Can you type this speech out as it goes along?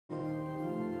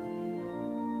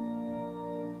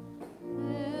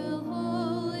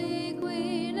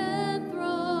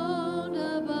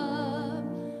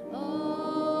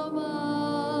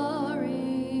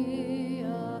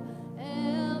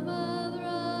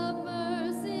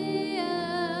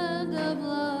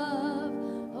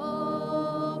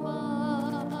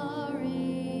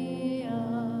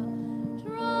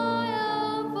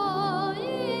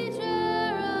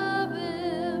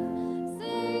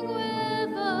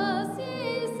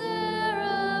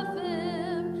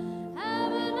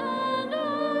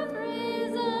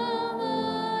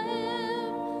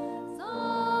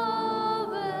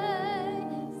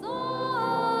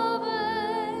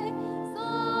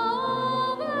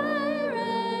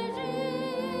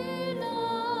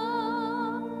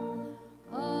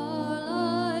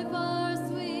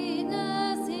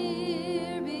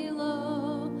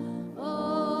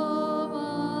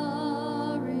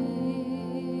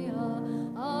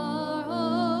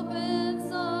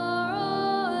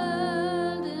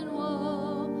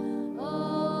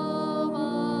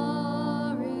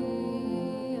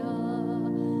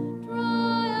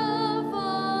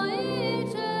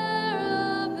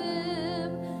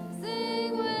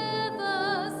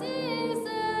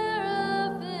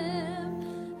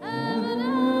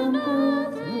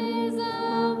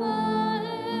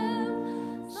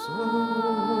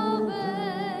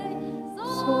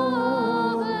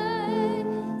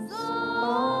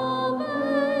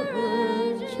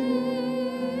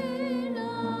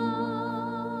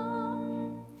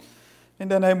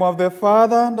the name of the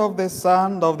Father, and of the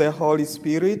Son, and of the Holy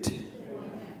Spirit.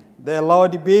 The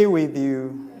Lord be with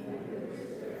you.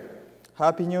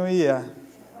 Happy New Year.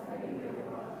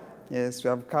 Yes, we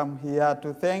have come here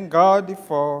to thank God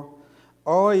for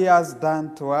all He has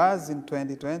done to us in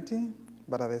 2020,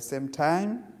 but at the same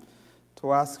time,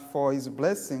 to ask for His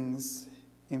blessings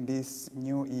in this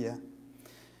new year.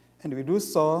 And we do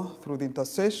so through the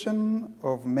intercession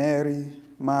of Mary,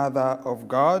 Mother of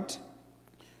God,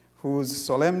 whose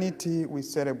solemnity we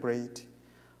celebrate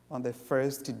on the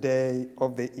first day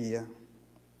of the year.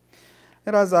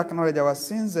 Let us acknowledge our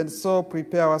sins and so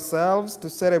prepare ourselves to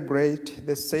celebrate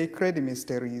the sacred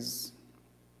mysteries.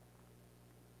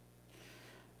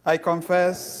 I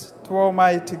confess to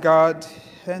Almighty God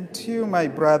and to you, my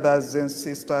brothers and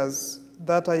sisters,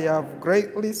 that I have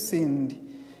greatly sinned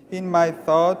in my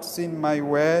thoughts, in my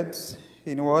words,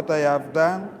 in what I have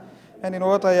done, and in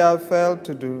what I have failed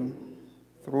to do,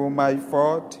 through my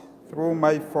fault, through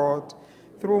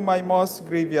my most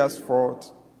grievous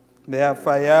fault.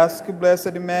 Therefore I ask,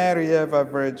 Blessed Mary, ever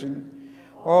Virgin,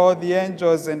 all the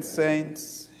angels and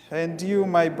saints, and you,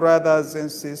 my brothers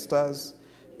and sisters,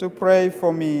 to pray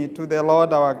for me to the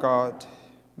Lord our God.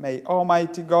 May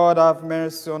Almighty God have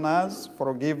mercy on us,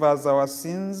 forgive us our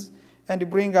sins, and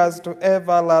bring us to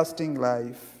everlasting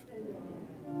life.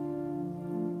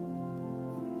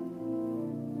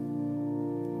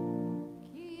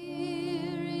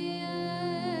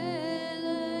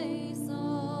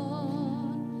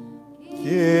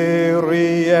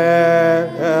 Kyrie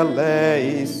eleison.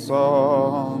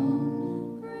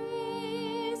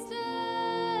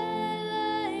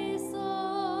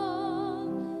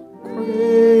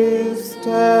 Christe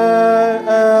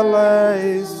eleison.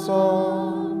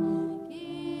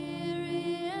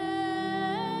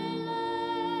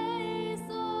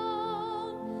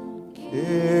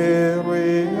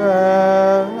 Kyrie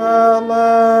eleison.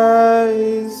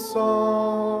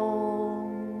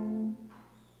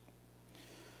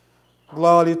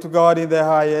 Glory to God in the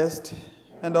highest,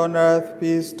 and on earth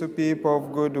peace to people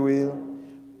of good will.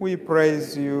 We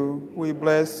praise you, we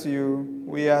bless you,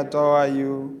 we adore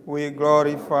you, we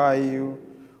glorify you.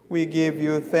 We give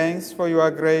you thanks for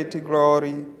your great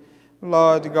glory.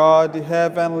 Lord God,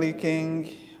 heavenly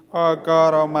King, our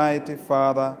God, Almighty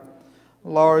Father,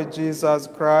 Lord Jesus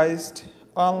Christ,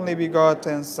 only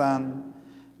begotten Son,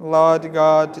 Lord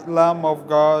God, Lamb of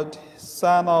God,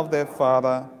 Son of the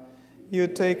Father, you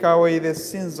take away the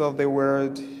sins of the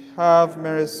world. Have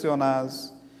mercy on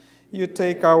us. You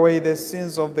take away the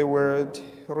sins of the world.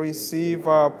 Receive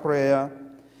our prayer.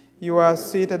 You are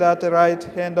seated at the right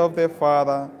hand of the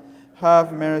Father.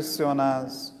 Have mercy on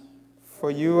us.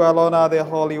 For you alone are the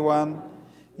Holy One.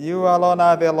 You alone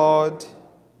are the Lord.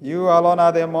 You alone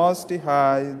are the Most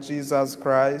High, Jesus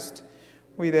Christ,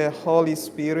 with the Holy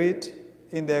Spirit,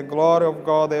 in the glory of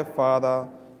God the Father.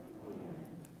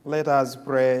 Let us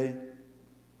pray.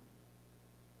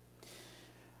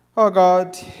 O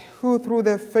God, who through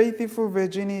the faithful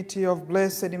virginity of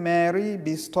Blessed Mary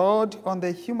bestowed on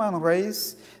the human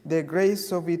race the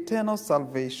grace of eternal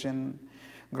salvation,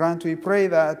 grant, we pray,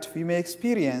 that we may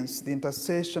experience the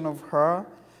intercession of her,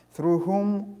 through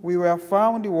whom we were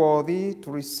found worthy to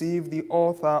receive the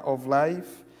author of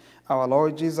life, our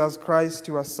Lord Jesus Christ,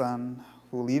 your Son,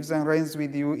 who lives and reigns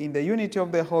with you in the unity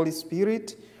of the Holy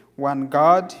Spirit, one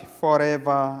God,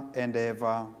 forever and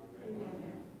ever.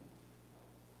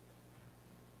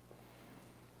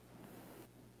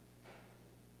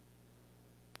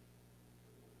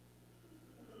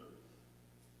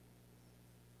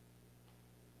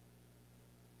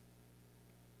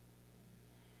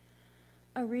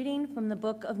 A reading from the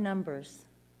book of Numbers.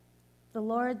 The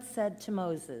Lord said to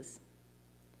Moses,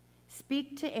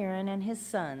 "Speak to Aaron and his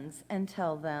sons and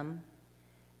tell them,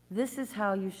 'This is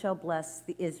how you shall bless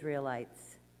the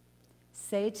Israelites.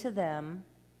 Say to them,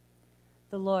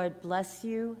 the Lord bless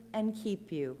you and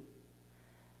keep you.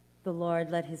 The Lord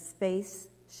let his face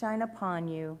shine upon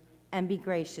you and be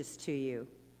gracious to you.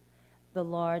 The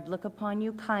Lord look upon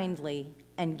you kindly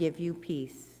and give you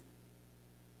peace.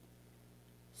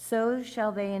 So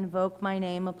shall they invoke my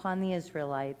name upon the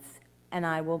Israelites, and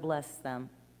I will bless them.'"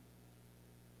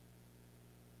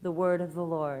 The word of the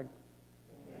Lord.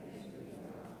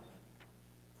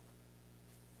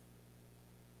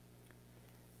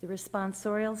 The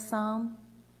responsorial psalm.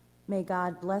 May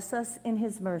God bless us in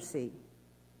his mercy.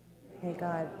 May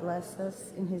God bless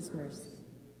us in his mercy.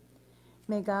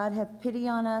 May God have pity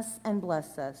on us and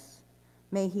bless us.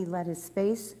 May he let his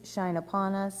face shine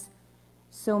upon us.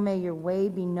 So may your way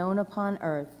be known upon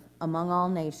earth, among all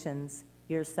nations,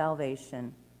 your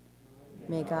salvation.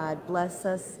 May God bless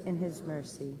us in his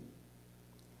mercy.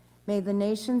 May the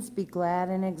nations be glad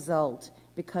and exult,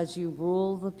 because you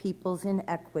rule the peoples in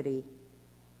equity.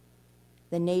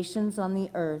 The nations on the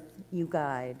earth you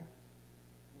guide.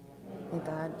 May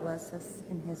God bless us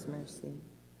in his mercy.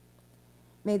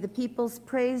 May the peoples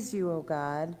praise you, O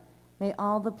God. May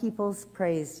all the peoples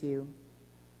praise you.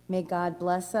 May God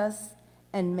bless us,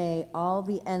 and may all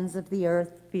the ends of the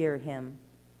earth fear him.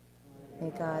 May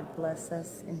God bless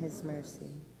us in his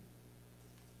mercy.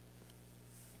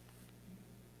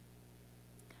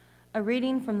 A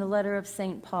reading from the letter of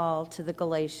St. Paul to the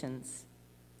Galatians.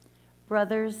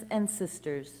 Brothers and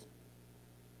sisters,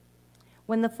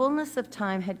 when the fullness of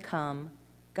time had come,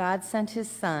 God sent his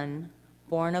Son,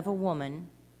 born of a woman,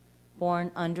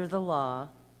 born under the law,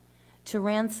 to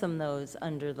ransom those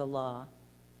under the law,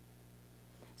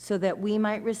 so that we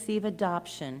might receive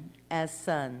adoption as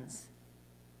sons.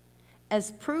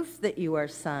 As proof that you are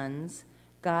sons,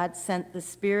 God sent the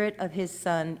Spirit of his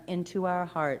Son into our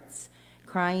hearts,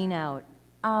 crying out,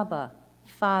 Abba,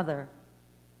 Father.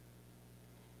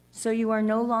 So you are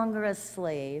no longer a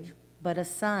slave, but a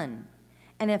son.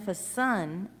 And if a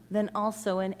son, then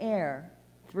also an heir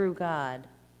through God.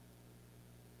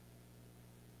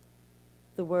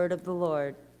 The word of the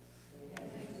Lord.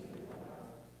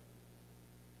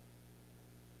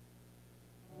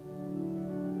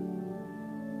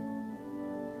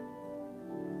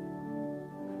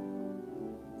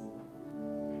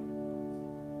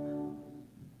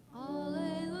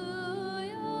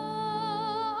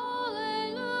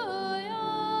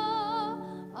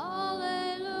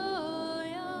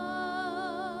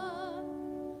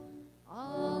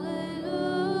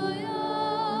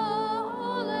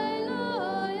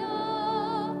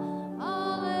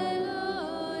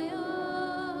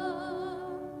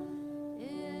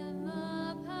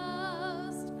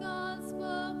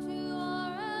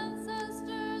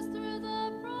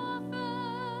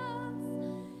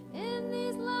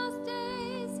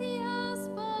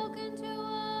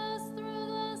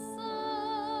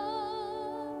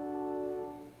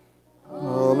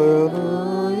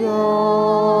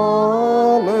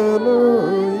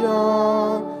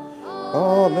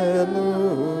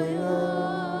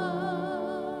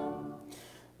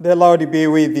 The Lord be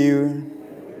with you.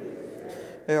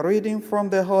 A reading from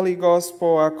the Holy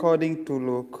Gospel according to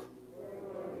Luke.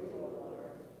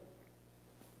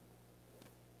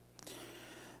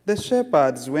 The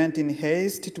shepherds went in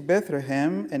haste to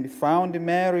Bethlehem and found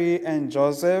Mary and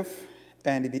Joseph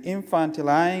and the infant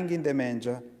lying in the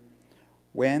manger.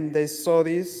 When they saw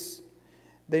this,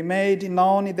 they made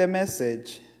known the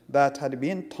message that had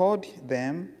been told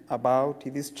them about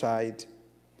this child.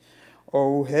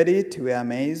 All who heard it were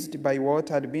amazed by what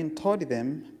had been told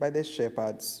them by the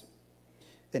shepherds.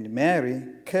 And Mary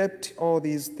kept all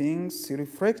these things,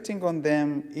 reflecting on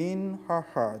them in her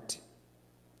heart.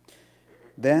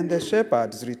 Then the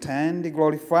shepherds returned,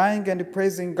 glorifying and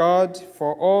praising God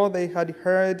for all they had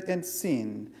heard and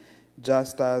seen,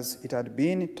 just as it had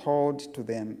been told to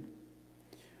them.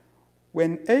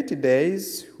 When 8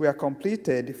 days were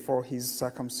completed for his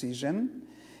circumcision,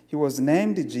 he was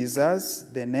named Jesus,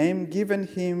 the name given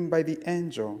him by the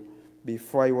angel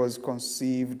before he was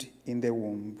conceived in the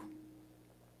womb.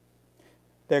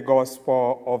 The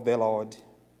Gospel of the Lord.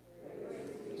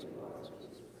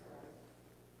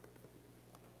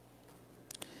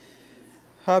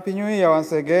 Happy New Year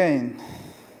once again.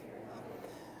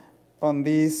 On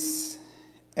this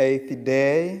 8th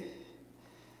day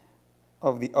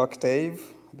of the octave,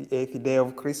 the 8th day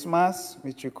of Christmas,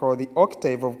 which we call the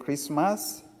octave of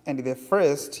Christmas, and the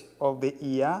first of the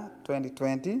year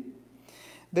 2020,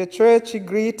 the Church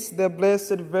greets the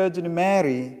Blessed Virgin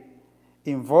Mary,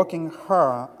 invoking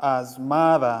her as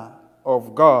Mother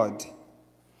of God.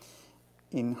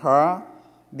 In her,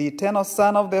 the eternal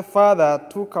Son of the Father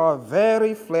took our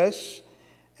very flesh,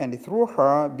 and through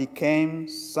her became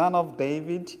Son of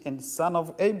David and Son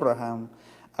of Abraham,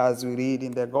 as we read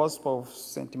in the Gospel of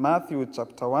St. Matthew,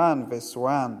 chapter 1, verse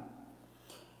 1.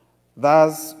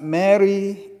 Thus,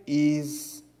 Mary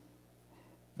is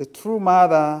the true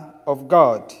Mother of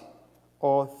God,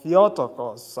 or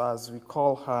Theotokos, as we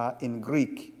call her in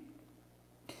Greek.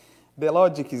 The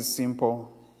logic is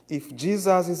simple. If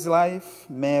Jesus is life,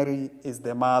 Mary is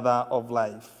the mother of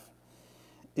life.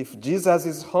 If Jesus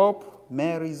is hope,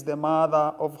 Mary is the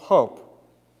mother of hope.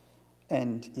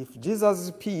 And if Jesus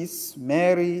is peace,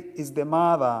 Mary is the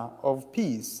mother of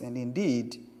peace, and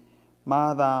indeed,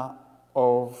 mother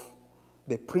of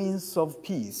the Prince of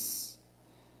Peace.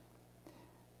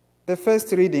 The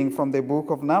first reading from the book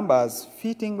of Numbers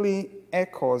fittingly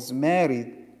echoes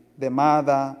Mary, the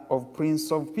mother of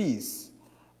Prince of Peace,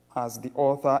 as the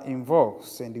author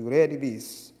invokes, and we read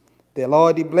this. The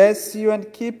Lord bless you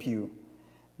and keep you.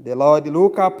 The Lord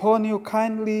look upon you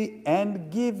kindly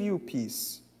and give you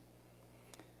peace.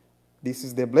 This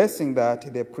is the blessing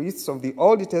that the priests of the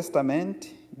Old Testament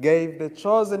gave the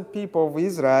chosen people of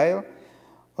Israel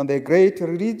on the great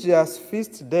religious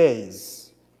feast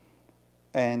days.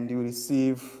 And you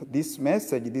receive this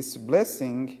message, this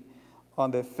blessing,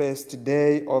 on the first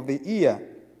day of the year.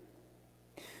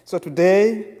 So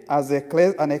today, as an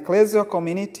ecclesial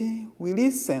community, we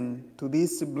listen to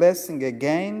this blessing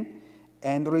again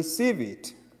and receive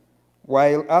it,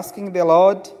 while asking the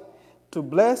Lord to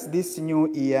bless this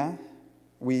new year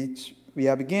which we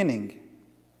are beginning.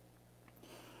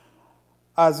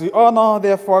 As we all know,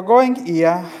 the foregoing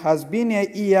year has been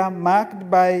a year marked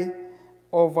by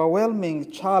overwhelming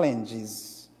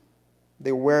challenges,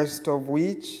 the worst of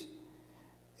which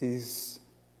is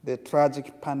the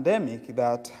tragic pandemic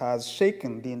that has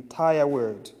shaken the entire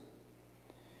world.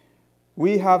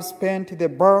 We have spent the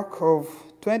bulk of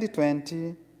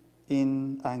 2020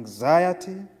 in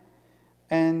anxiety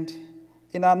and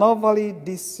in an overly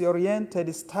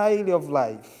disoriented style of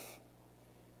life.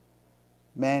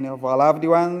 Many of our loved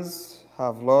ones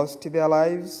have lost their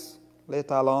lives, let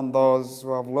alone those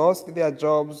who have lost their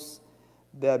jobs,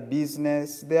 their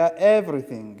business, their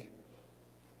everything.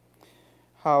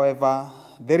 However,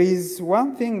 there is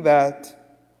one thing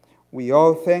that we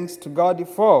all thanks to God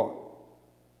for,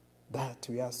 that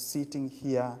we are sitting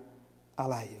here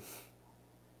alive.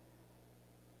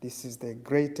 This is the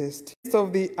greatest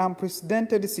of the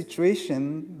unprecedented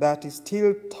situation that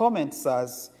still torments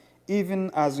us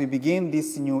even as we begin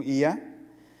this new year.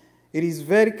 It is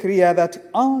very clear that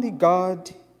only God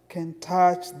can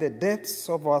touch the depths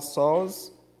of our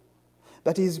souls,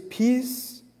 that His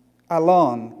peace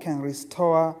alone can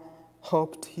restore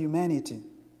hope to humanity.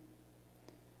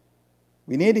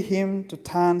 We need Him to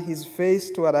turn His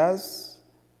face toward us,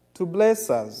 to bless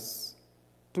us,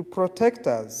 to protect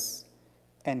us,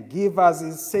 and give us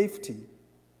His safety,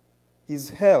 His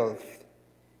health,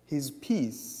 His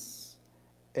peace,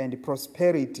 and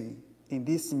prosperity in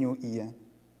this new year.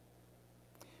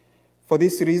 For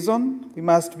this reason, we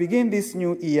must begin this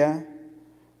new year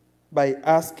by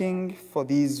asking for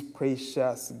these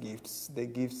precious gifts, the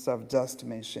gifts I've just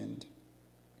mentioned.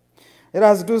 Let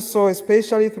us do so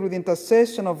especially through the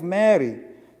intercession of Mary,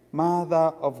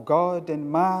 Mother of God and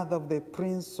Mother of the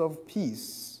Prince of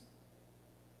Peace,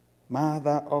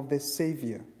 Mother of the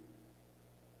Savior.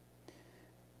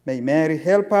 May Mary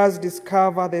help us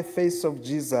discover the face of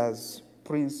Jesus,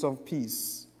 Prince of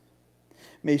Peace.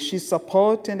 May she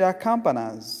support and accompany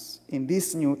us in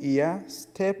this new year,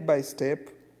 step by step.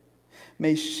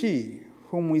 May she,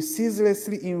 whom we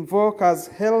ceaselessly invoke as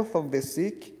health of the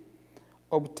sick,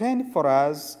 obtain for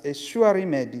us a sure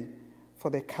remedy for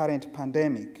the current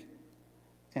pandemic,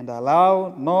 and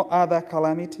allow no other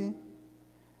calamity,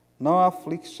 no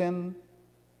affliction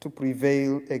to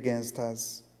prevail against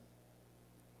us.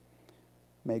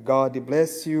 May God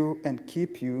bless you and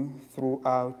keep you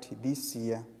throughout this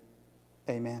year.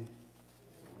 Amen.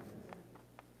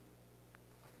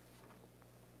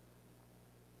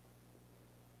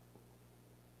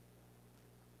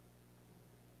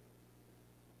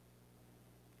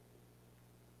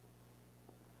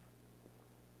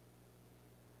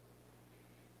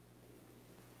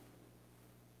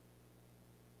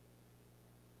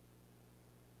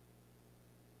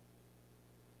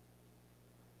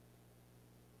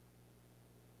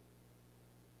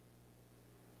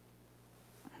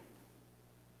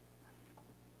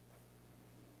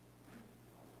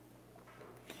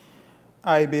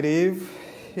 I believe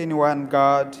in one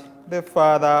God, the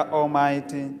Father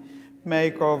Almighty,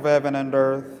 maker of heaven and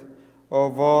earth,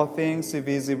 of all things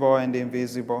visible and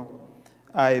invisible.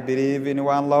 I believe in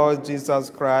one Lord Jesus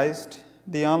Christ,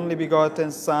 the only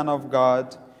begotten Son of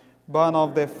God, born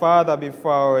of the Father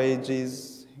before all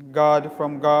ages, God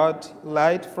from God,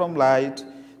 light from light,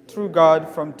 true God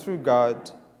from true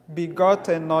God,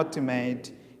 begotten, not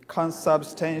made,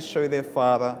 consubstantial with the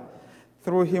Father.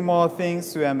 Through him all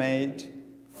things were made.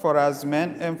 For as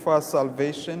men and for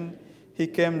salvation, he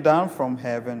came down from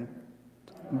heaven.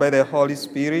 By the Holy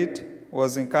Spirit,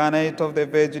 was incarnate of the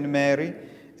Virgin Mary,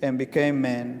 and became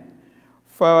man.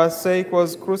 For our sake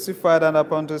was crucified under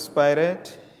Pontius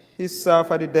Pilate. He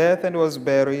suffered death and was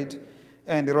buried,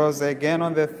 and rose again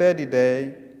on the third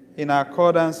day, in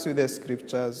accordance with the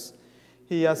Scriptures.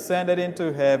 He ascended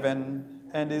into heaven,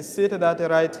 and is seated at the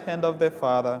right hand of the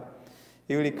Father.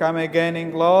 He will come again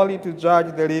in glory to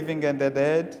judge the living and the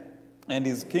dead, and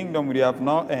his kingdom will have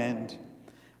no end.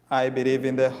 I believe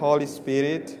in the Holy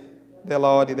Spirit, the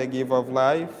Lord, the giver of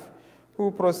life,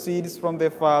 who proceeds from the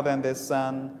Father and the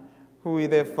Son, who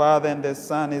with the Father and the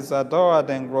Son is adored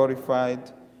and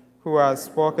glorified, who has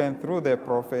spoken through the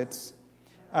prophets.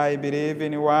 I believe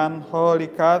in one holy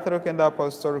Catholic and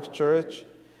Apostolic Church.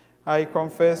 I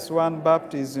confess one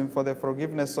baptism for the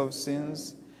forgiveness of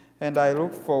sins, and I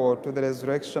look forward to the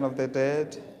resurrection of the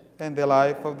dead and the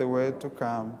life of the world to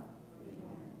come.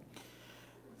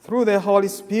 Through the Holy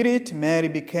Spirit, Mary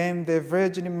became the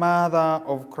Virgin Mother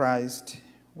of Christ.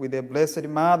 With the Blessed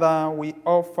Mother, we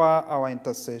offer our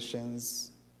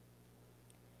intercessions.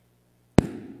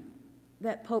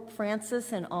 That Pope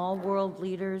Francis and all world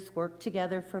leaders work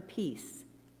together for peace,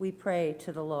 we pray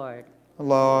to the Lord.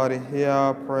 Lord, hear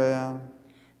our prayer.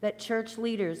 That church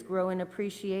leaders grow in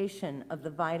appreciation of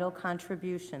the vital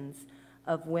contributions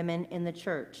of women in the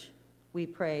church, we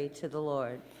pray to the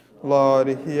Lord. Lord,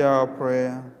 hear our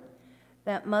prayer.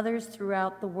 That mothers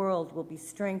throughout the world will be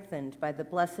strengthened by the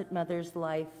Blessed Mother's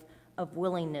life of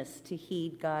willingness to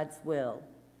heed God's will,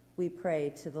 we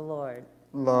pray to the Lord.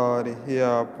 Lord, hear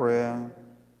our prayer.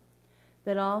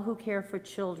 That all who care for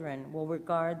children will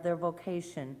regard their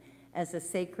vocation as a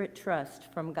sacred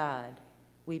trust from God,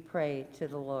 we pray to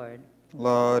the Lord.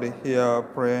 Lord, hear our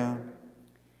prayer.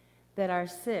 That our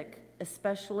sick,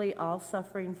 especially all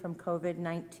suffering from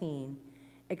COVID-19,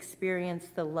 experience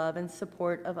the love and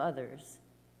support of others,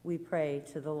 we pray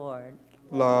to the Lord.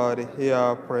 Lord, hear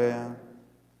our prayer.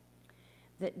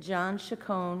 That John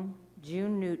Chacon,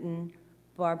 June Newton,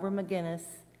 Barbara McGinnis,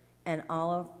 and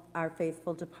all of our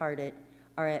faithful departed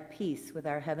are at peace with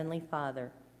our Heavenly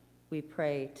Father, we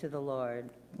pray to the Lord.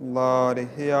 Lord,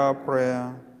 hear our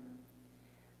prayer.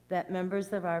 That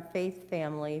members of our faith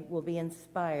family will be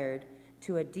inspired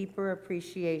to a deeper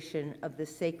appreciation of the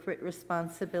sacred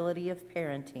responsibility of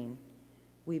parenting,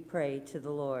 we pray to the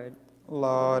Lord.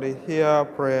 Lord, hear our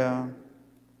prayer.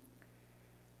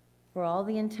 For all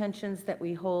the intentions that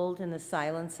we hold in the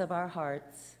silence of our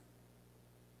hearts,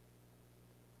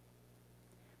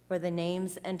 for the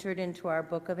names entered into our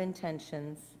book of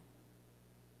intentions,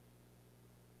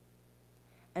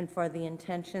 and for the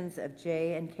intentions of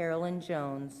Jay and Carolyn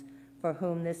Jones, for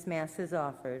whom this Mass is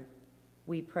offered,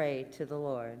 we pray to the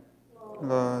Lord.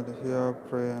 Lord, hear our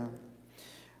prayer.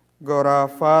 God our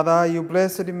Father, you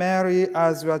blessed Mary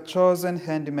as your chosen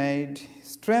handmaid,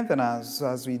 strengthen us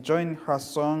as we join her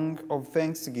song of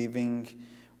thanksgiving.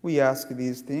 We ask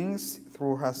these things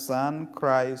through her Son,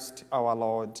 Christ our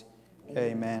Lord.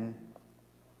 Amen.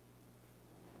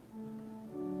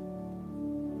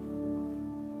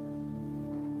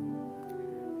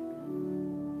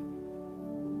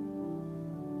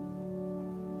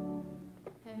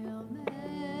 Hail Mary,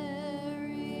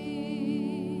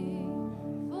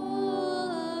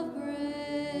 full of grace,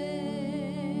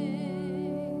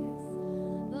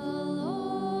 the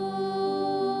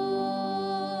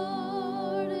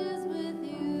Lord is with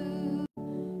you.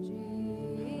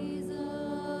 Jesus,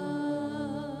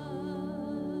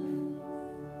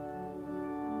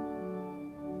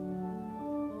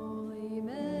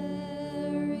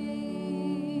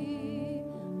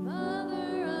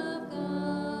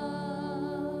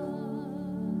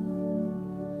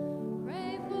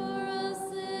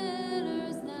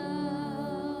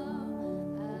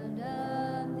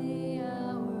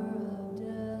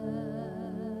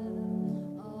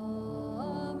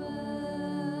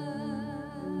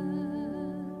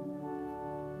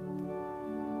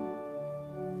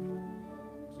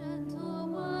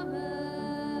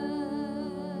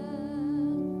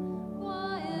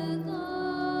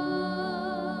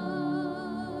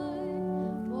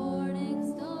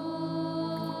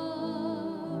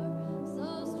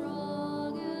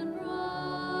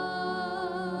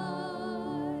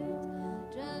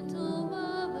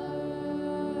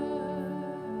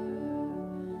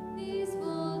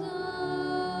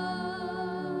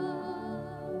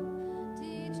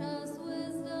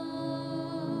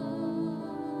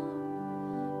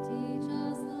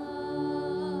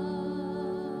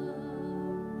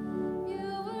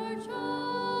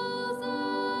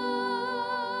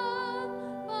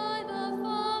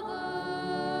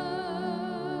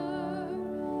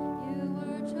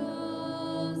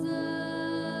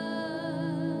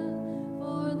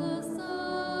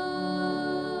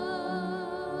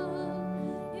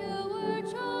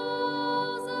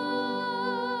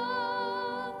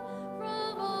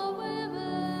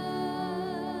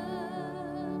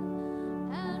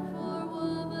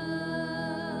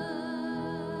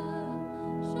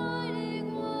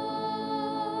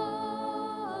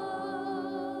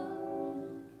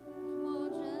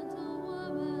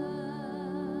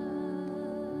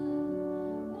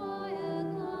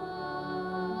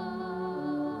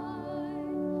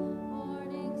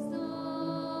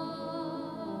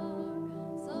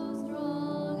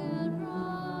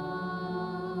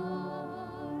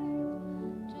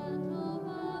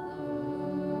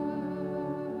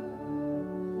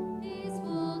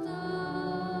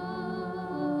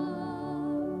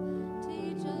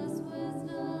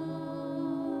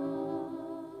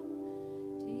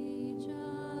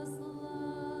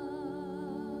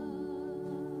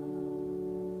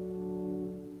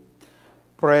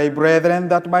 Pray, brethren,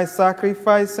 that my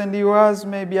sacrifice and yours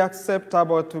may be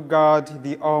acceptable to God,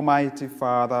 the Almighty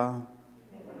Father.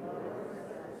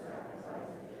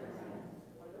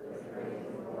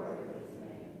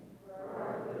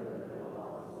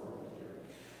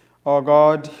 O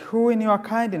God, who in your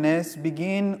kindness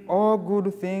begin all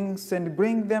good things and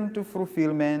bring them to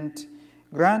fulfillment,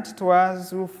 grant to us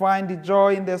who find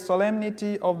joy in the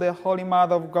solemnity of the Holy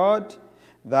Mother of God,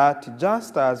 that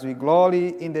just as we glory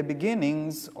in the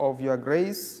beginnings of your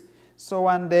grace, so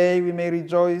one day we may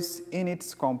rejoice in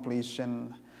its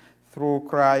completion. Through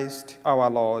Christ our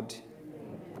Lord.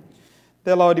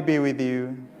 The Lord be with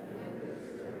you.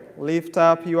 Lift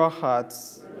up your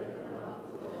hearts.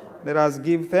 Let us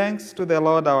give thanks to the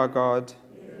Lord our God.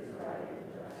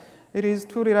 It is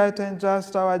truly right and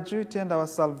just, our duty and our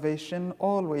salvation,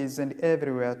 always and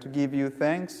everywhere, to give you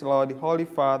thanks, Lord, Holy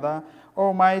Father,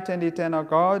 Almighty and eternal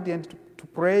God, and to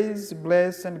praise,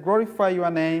 bless, and glorify your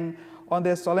name on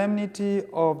the solemnity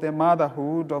of the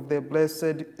motherhood of the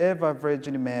Blessed Ever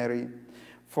Virgin Mary.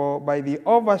 For by the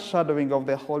overshadowing of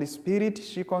the Holy Spirit,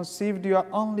 she conceived your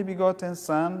only begotten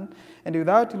Son, and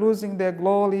without losing the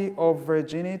glory of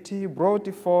virginity,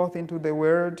 brought forth into the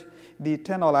world the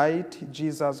eternal light,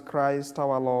 Jesus Christ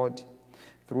our Lord.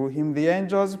 Through him the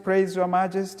angels praise your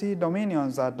majesty,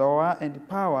 dominions adore, and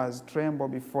powers tremble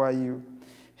before you.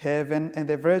 Heaven and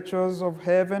the virtues of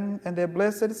heaven and the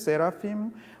blessed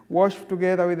seraphim worship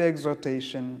together with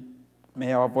exaltation.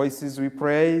 May our voices, we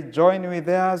pray, join with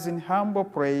theirs in humble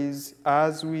praise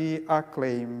as we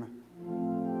acclaim.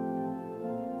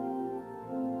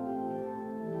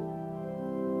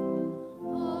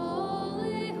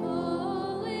 Holy,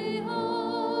 holy,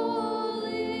 holy,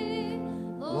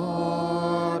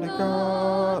 Lord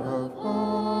God of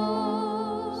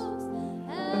hosts,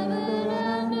 heaven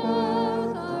and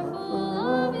earth are full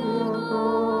of your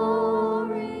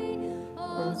glory.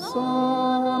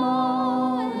 Hosanna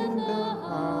in the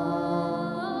highest.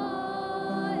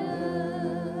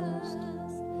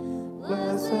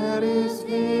 blessed is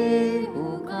he who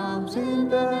comes in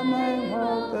the name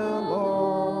of the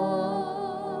Lord.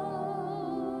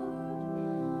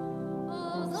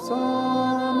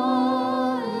 Hosanna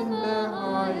in the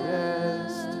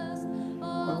highest.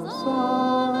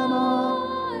 Hosanna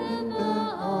in the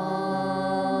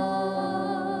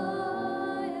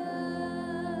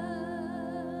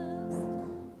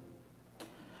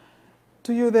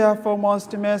To you, therefore,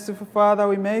 most merciful Father,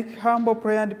 we make humble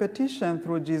prayer and petition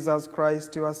through Jesus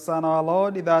Christ, your Son, our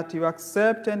Lord, that you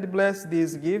accept and bless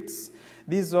these gifts,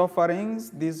 these offerings,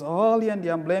 these holy and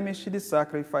unblemished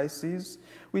sacrifices,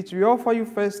 which we offer you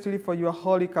firstly for your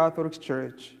holy Catholic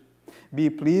Church. Be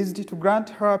pleased to grant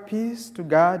her peace, to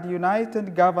guard, unite,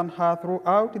 and govern her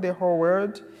throughout the whole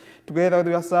world, together with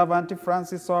your servant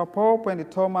Francis, our Pope, and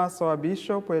Thomas, our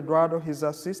Bishop, Eduardo, his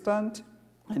assistant,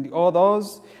 and all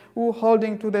those who,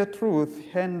 holding to the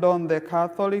truth, hand on the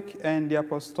Catholic and the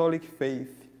Apostolic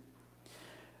faith.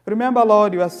 Remember,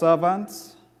 Lord, your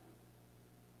servants,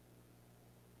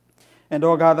 and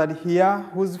all gathered here,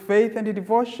 whose faith and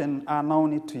devotion are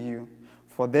known to you.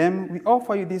 For them, we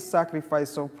offer you this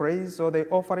sacrifice of praise, or they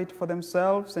offer it for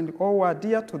themselves and all who are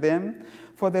dear to them,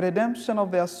 for the redemption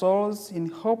of their souls, in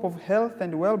hope of health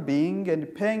and well-being,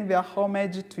 and paying their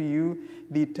homage to you,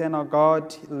 the eternal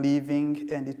God, living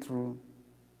and true.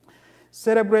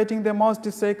 Celebrating the most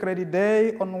sacred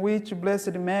day on which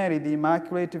Blessed Mary, the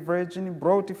Immaculate Virgin,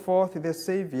 brought forth the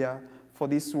Savior for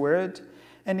this world,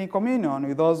 and in communion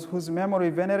with those whose memory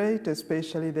we venerate,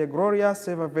 especially the glorious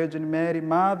Ever Virgin Mary,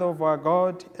 Mother of our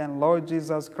God and Lord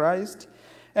Jesus Christ,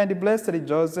 and Blessed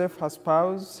Joseph, her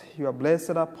spouse, your blessed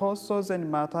apostles and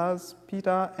martyrs,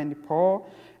 Peter and Paul,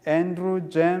 Andrew,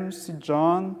 James,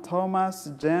 John,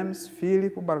 Thomas, James,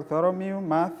 Philip, Bartholomew,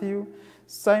 Matthew,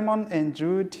 Simon and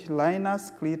Jude,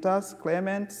 Linus, Cletus,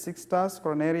 Clement, Sixtus,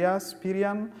 Cornelius,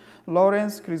 Pirian,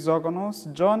 Lawrence,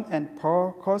 Chrysogonus, John and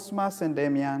Paul, Cosmas and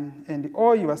Damian, and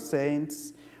all your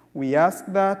saints, we ask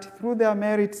that through their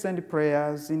merits and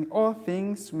prayers in all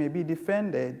things may be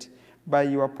defended by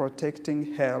your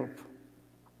protecting help.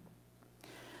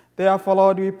 Therefore,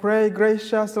 Lord, we pray,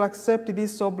 graciously accept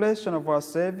this oblation of our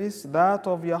service, that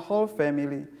of your whole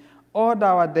family. Order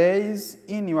our days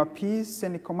in your peace,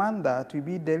 and command that we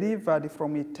be delivered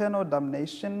from eternal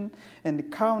damnation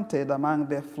and counted among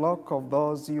the flock of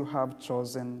those you have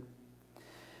chosen.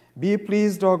 Be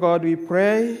pleased, O God, we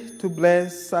pray, to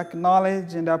bless,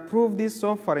 acknowledge, and approve this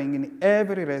offering in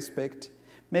every respect.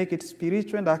 Make it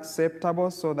spiritual and acceptable,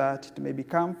 so that it may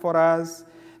become for us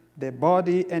the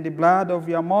body and the blood of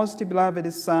your most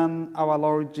beloved Son, our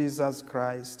Lord Jesus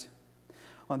Christ.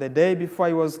 On the day before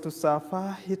he was to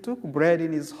suffer, he took bread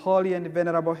in his holy and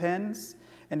venerable hands,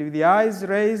 and with the eyes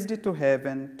raised to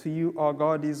heaven, to you, O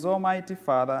God, his almighty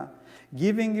Father,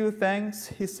 giving you thanks,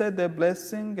 he said the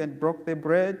blessing and broke the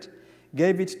bread,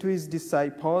 gave it to his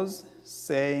disciples,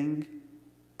 saying,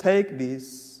 "Take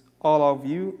this, all of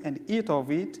you, and eat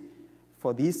of it,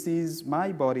 for this is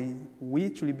my body,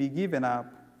 which will be given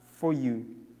up for you."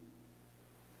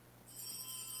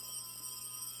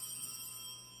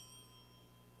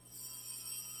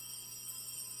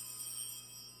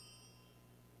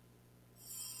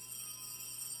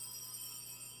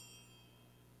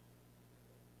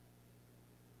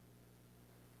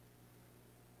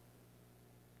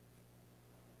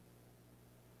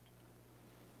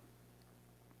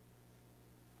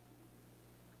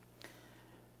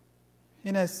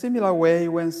 In a similar way,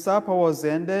 when supper was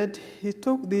ended, he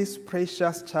took this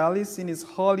precious chalice in his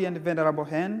holy and venerable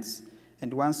hands,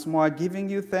 and once more giving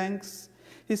you thanks,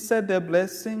 he said the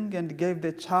blessing and gave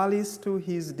the chalice to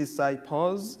his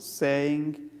disciples,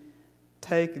 saying,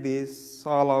 "Take this,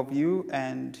 all of you,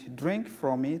 and drink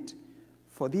from it,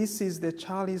 for this is the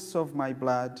chalice of my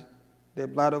blood, the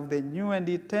blood of the new and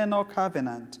eternal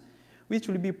covenant, which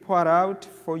will be poured out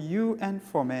for you and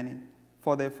for many,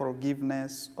 for the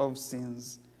forgiveness of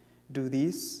sins. Do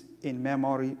this in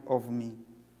memory of me."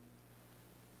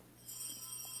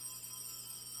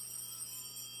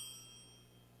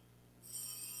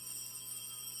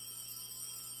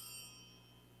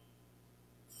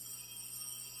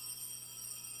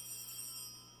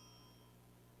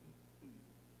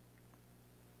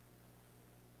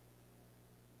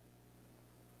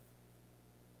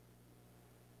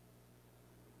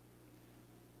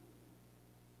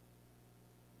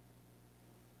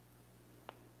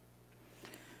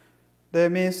 The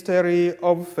mystery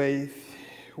of faith.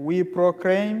 We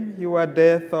proclaim your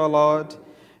death, O Lord,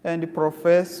 and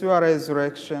profess your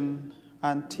resurrection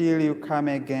until you come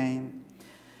again.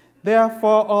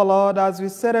 Therefore, O Lord, as we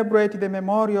celebrate the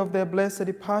memory of the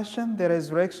blessed Passion, the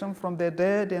resurrection from the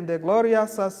dead, and the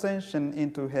glorious ascension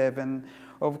into heaven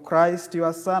of Christ,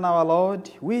 your Son, our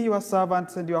Lord, we, your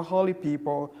servants and your holy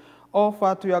people,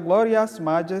 offer to your glorious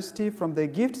majesty from the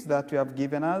gifts that you have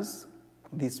given us,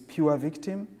 this pure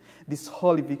victim, this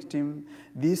holy victim,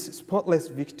 this spotless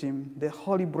victim, the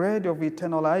holy bread of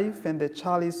eternal life and the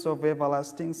chalice of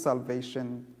everlasting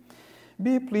salvation.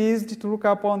 Be pleased to look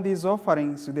upon these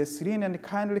offerings with a serene and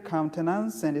kindly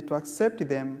countenance, and to accept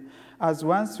them, as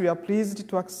once we are pleased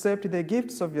to accept the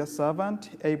gifts of your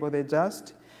servant, Abel the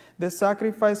just, the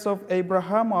sacrifice of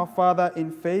Abraham our father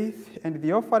in faith, and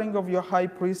the offering of your high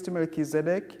priest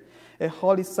Melchizedek, a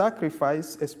holy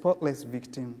sacrifice, a spotless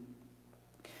victim.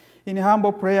 In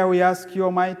humble prayer, we ask you,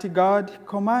 Almighty God,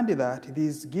 command that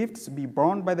these gifts be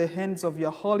borne by the hands of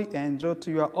your holy angel to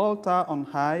your altar on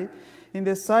high, in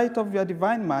the sight of your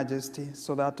divine majesty,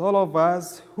 so that all of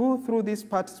us who through this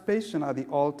participation at the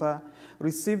altar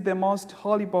receive the most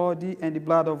holy body and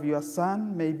blood of your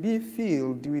Son may be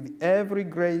filled with every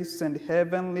grace and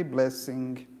heavenly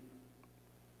blessing.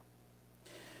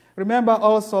 Remember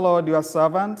also, Lord, your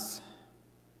servants,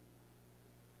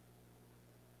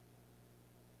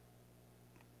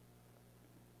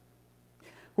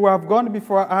 who have gone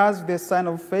before us with the sign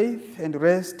of faith and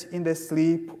rest in the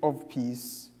sleep of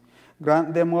peace.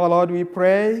 Grant them, O Lord, we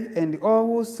pray, and all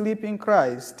who sleep in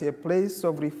Christ, a place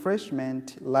of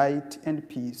refreshment, light, and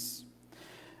peace.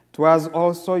 To us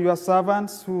also, your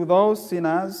servants, who though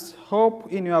sinners,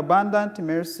 hope in your abundant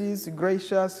mercies,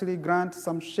 graciously grant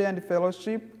some share and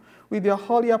fellowship with your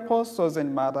holy apostles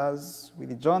and martyrs,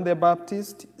 with John the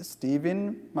Baptist,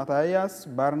 Stephen, Matthias,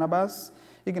 Barnabas,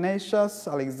 Ignatius,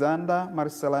 Alexander,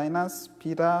 Marcellinus,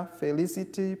 Peter,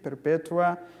 Felicity,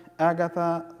 Perpetua,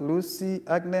 Agatha, Lucy,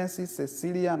 Agnes,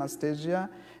 Cecilia, Anastasia,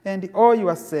 and all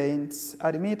your saints.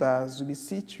 Admit us, we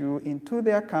beseech you, into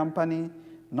their company,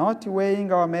 not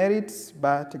weighing our merits,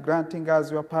 but granting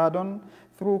us your pardon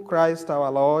through Christ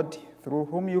our Lord, through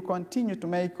whom you continue to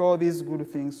make all these good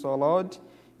things, O Lord.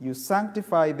 You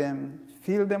sanctify them,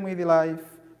 fill them with life,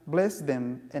 bless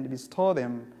them, and bestow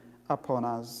them upon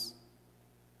us.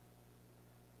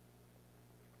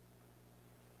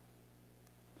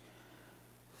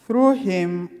 Through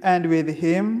him, and with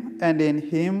him, and in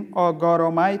him, O God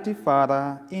Almighty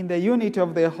Father, in the unity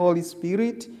of the Holy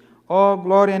Spirit, all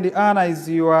glory and honor is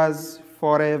yours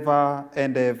forever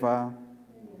and ever.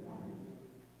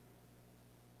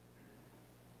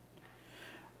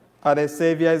 At the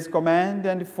Savior's command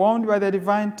and formed by the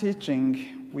divine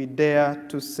teaching, we dare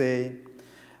to say,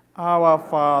 Our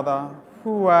Father,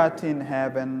 who art in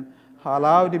heaven,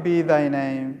 hallowed be thy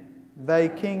name. Thy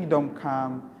kingdom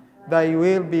come. Thy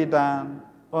will be done,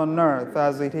 on earth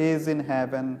as it is in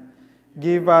heaven.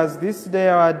 Give us this day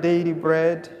our daily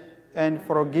bread, and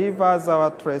forgive us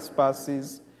our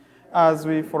trespasses, as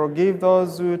we forgive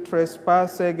those who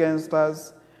trespass against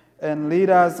us. And lead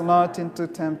us not into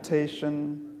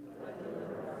temptation.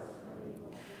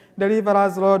 Deliver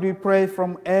us, Lord, we pray,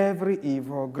 from every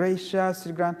evil.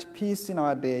 Graciously grant peace in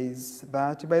our days,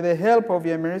 that by the help of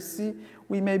your mercy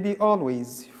we may be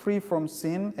always free from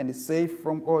sin and safe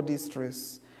from all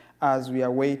distress, as we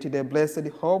await the blessed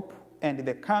hope and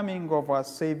the coming of our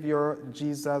Savior,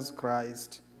 Jesus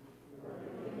Christ.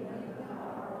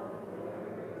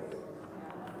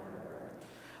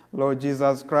 Lord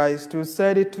Jesus Christ, who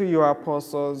said it to your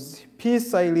apostles,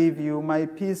 "Peace I leave you, my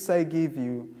peace I give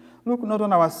you," look not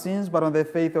on our sins, but on the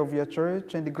faith of your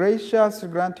church, and graciously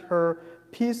grant her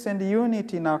peace and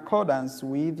unity in accordance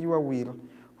with your will,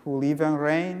 who live and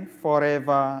reign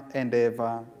forever and ever.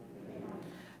 Amen.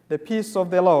 The peace of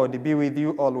the Lord be with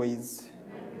you always.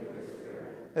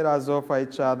 Let us offer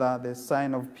each other the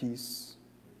sign of peace.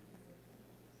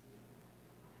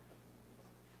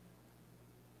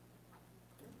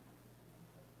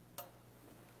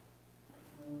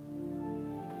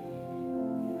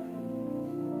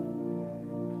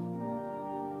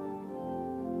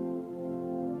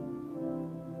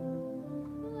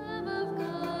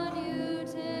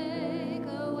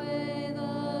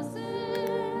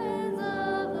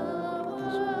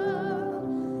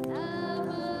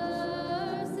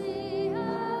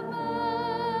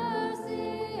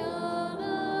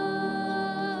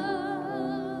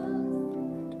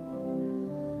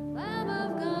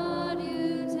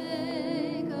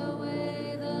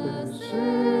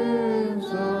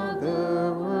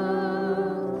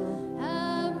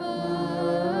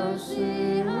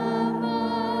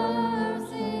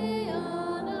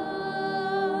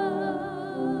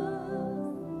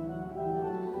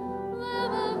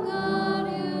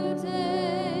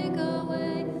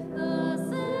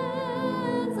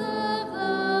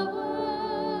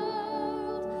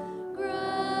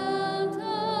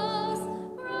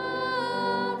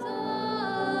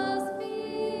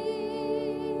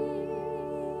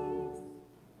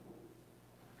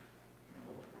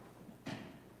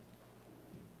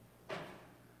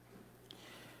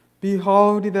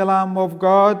 Behold the Lamb of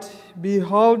God,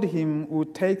 behold him who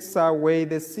takes away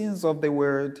the sins of the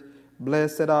world.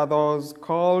 Blessed are those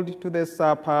called to the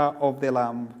supper of the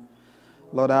Lamb.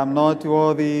 Lord, I am not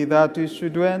worthy that you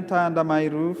should enter under my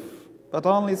roof, but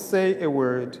only say a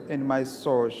word, and my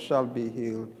soul shall be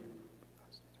healed.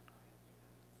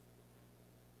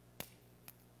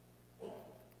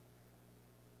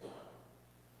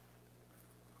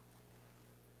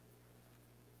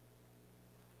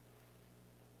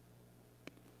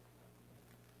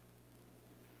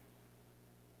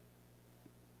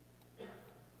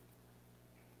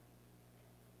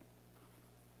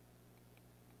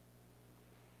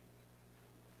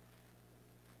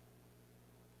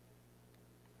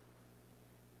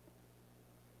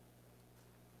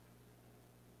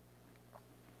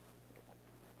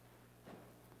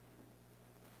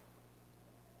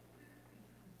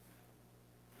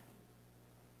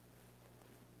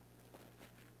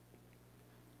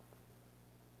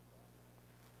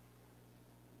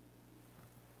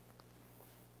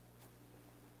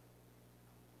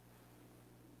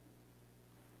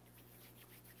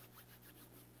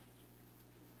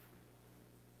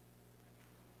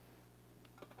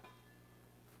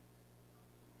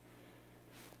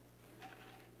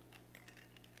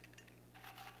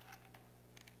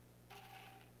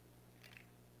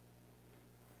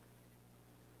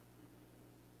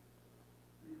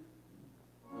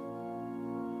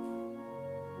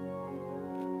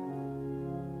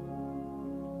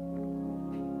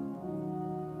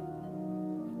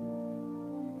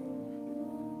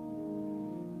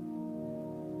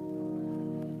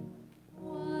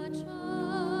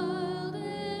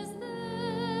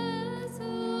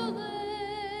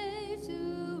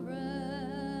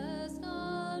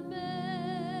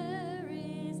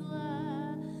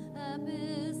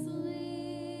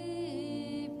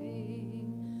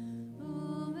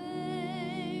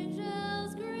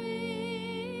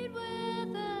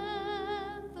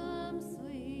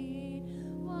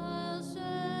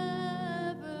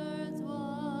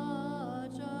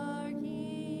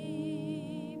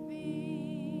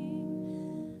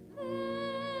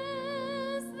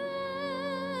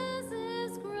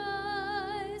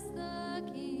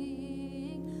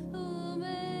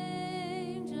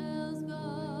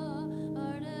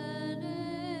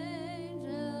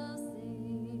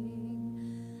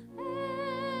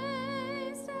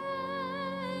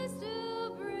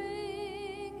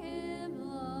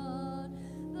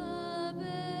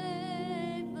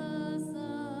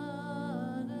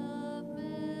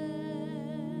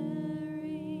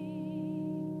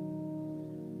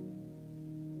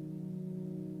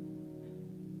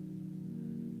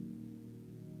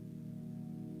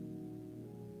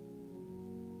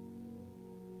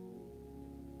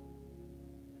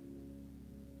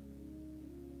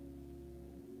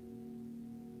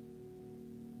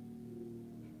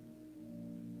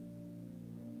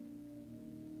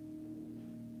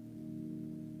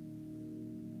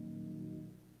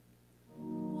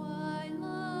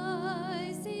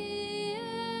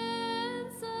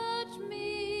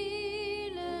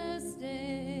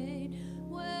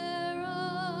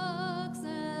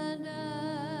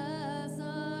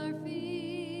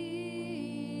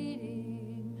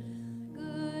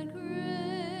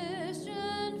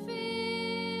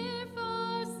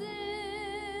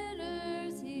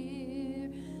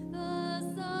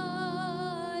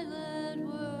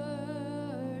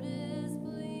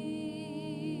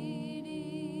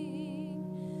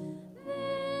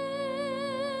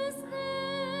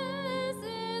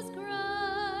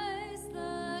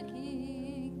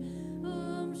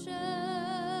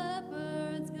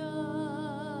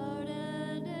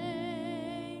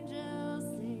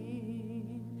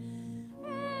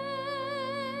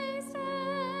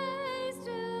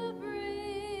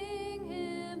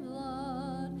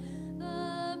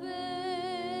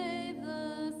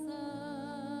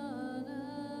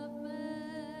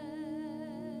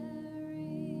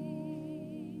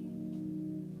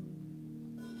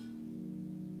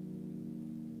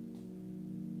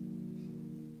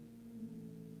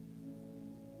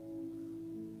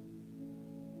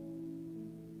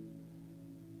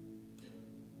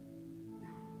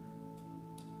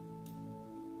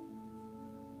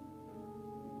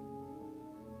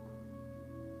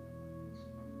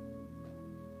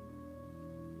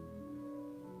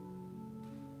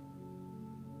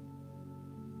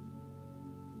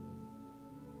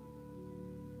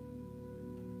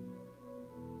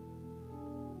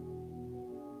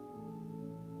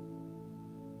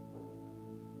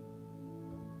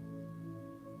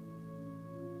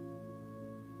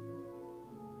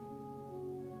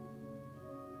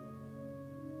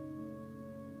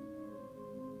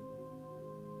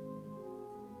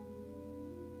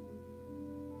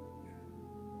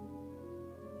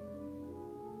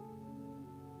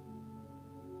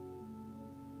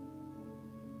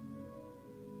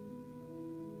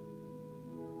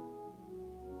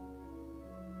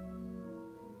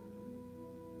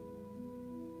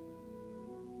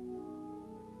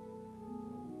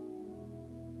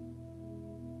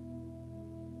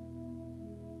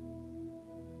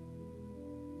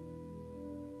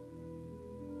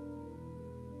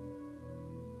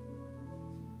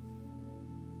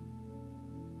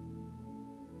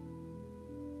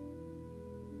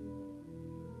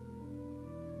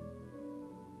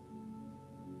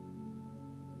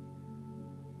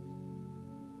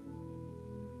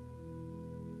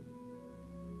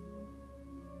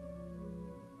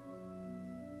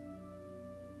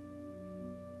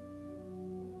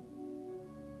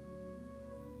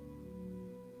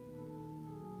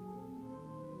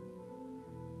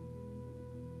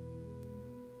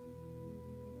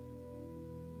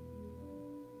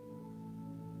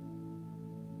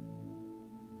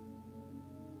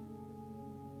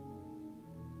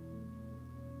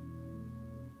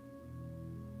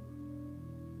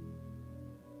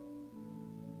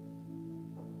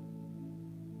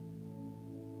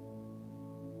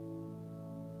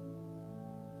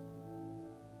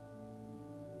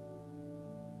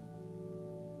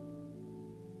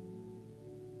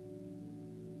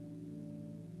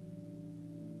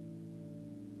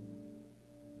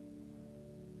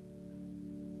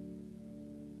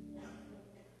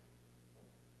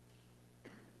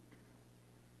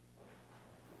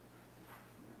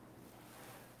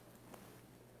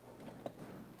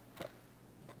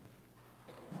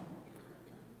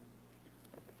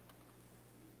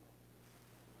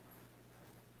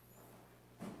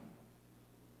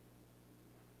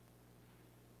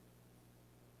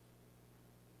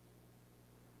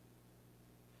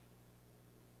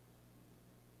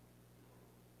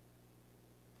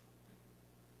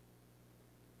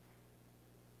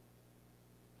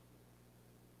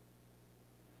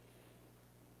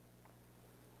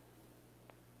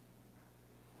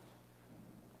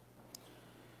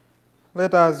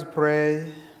 Let us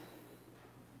pray.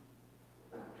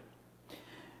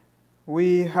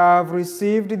 We have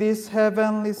received this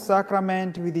heavenly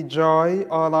sacrament with joy,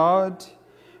 O Lord.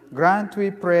 Grant,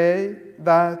 we pray,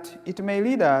 that it may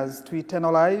lead us to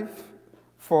eternal life,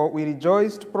 for we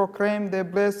rejoice to proclaim the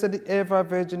Blessed Ever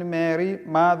Virgin Mary,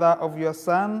 Mother of your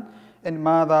Son and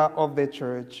Mother of the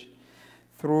Church.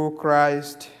 Through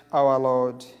Christ our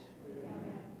Lord.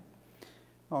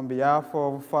 On behalf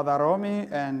of Father Romy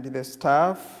and the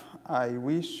staff, I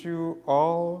wish you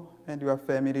all and your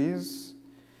families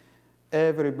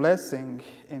every blessing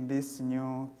in this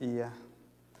new year.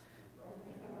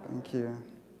 Thank you.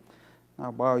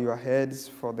 Now bow your heads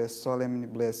for the solemn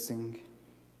blessing.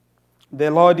 The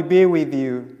Lord be with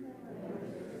you.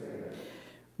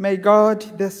 May God,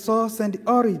 the source and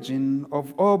origin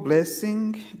of all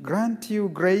blessing, grant you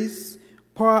grace,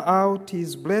 pour out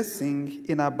his blessing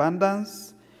in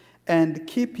abundance, and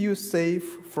keep you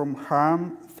safe from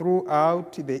harm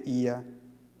throughout the year.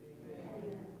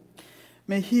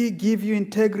 May he give you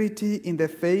integrity in the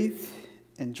faith,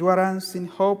 endurance in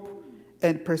hope,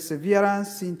 and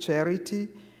perseverance in charity,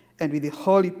 and with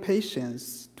holy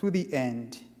patience to the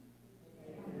end.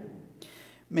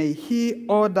 May he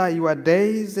order your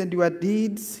days and your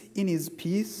deeds in his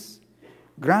peace,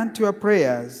 grant your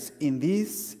prayers in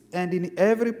this and in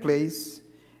every place,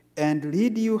 and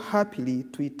lead you happily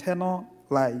to eternal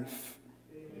life.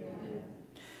 Amen.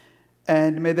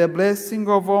 And may the blessing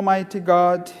of Almighty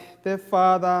God, the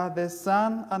Father, the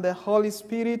Son, and the Holy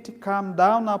Spirit come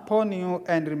down upon you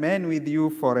and remain with you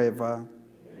forever.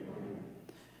 Amen.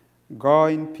 Go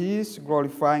in peace,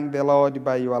 glorifying the Lord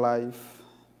by your life.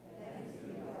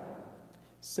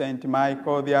 Saint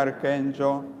Michael the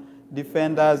Archangel,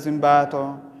 defend us in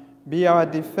battle. Be our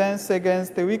defense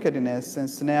against the wickedness and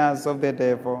snares of the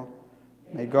devil.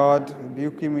 May God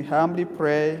rebuke him, we humbly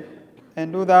pray.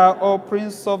 And do thou, O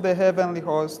Prince of the heavenly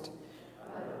host,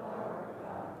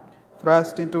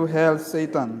 thrust into hell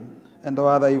Satan and all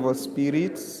other evil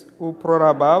spirits who prowl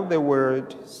about the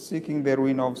world, seeking the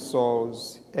ruin of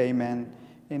souls. Amen.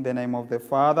 In the name of the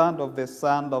Father, and of the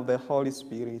Son, and of the Holy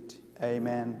Spirit.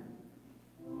 Amen.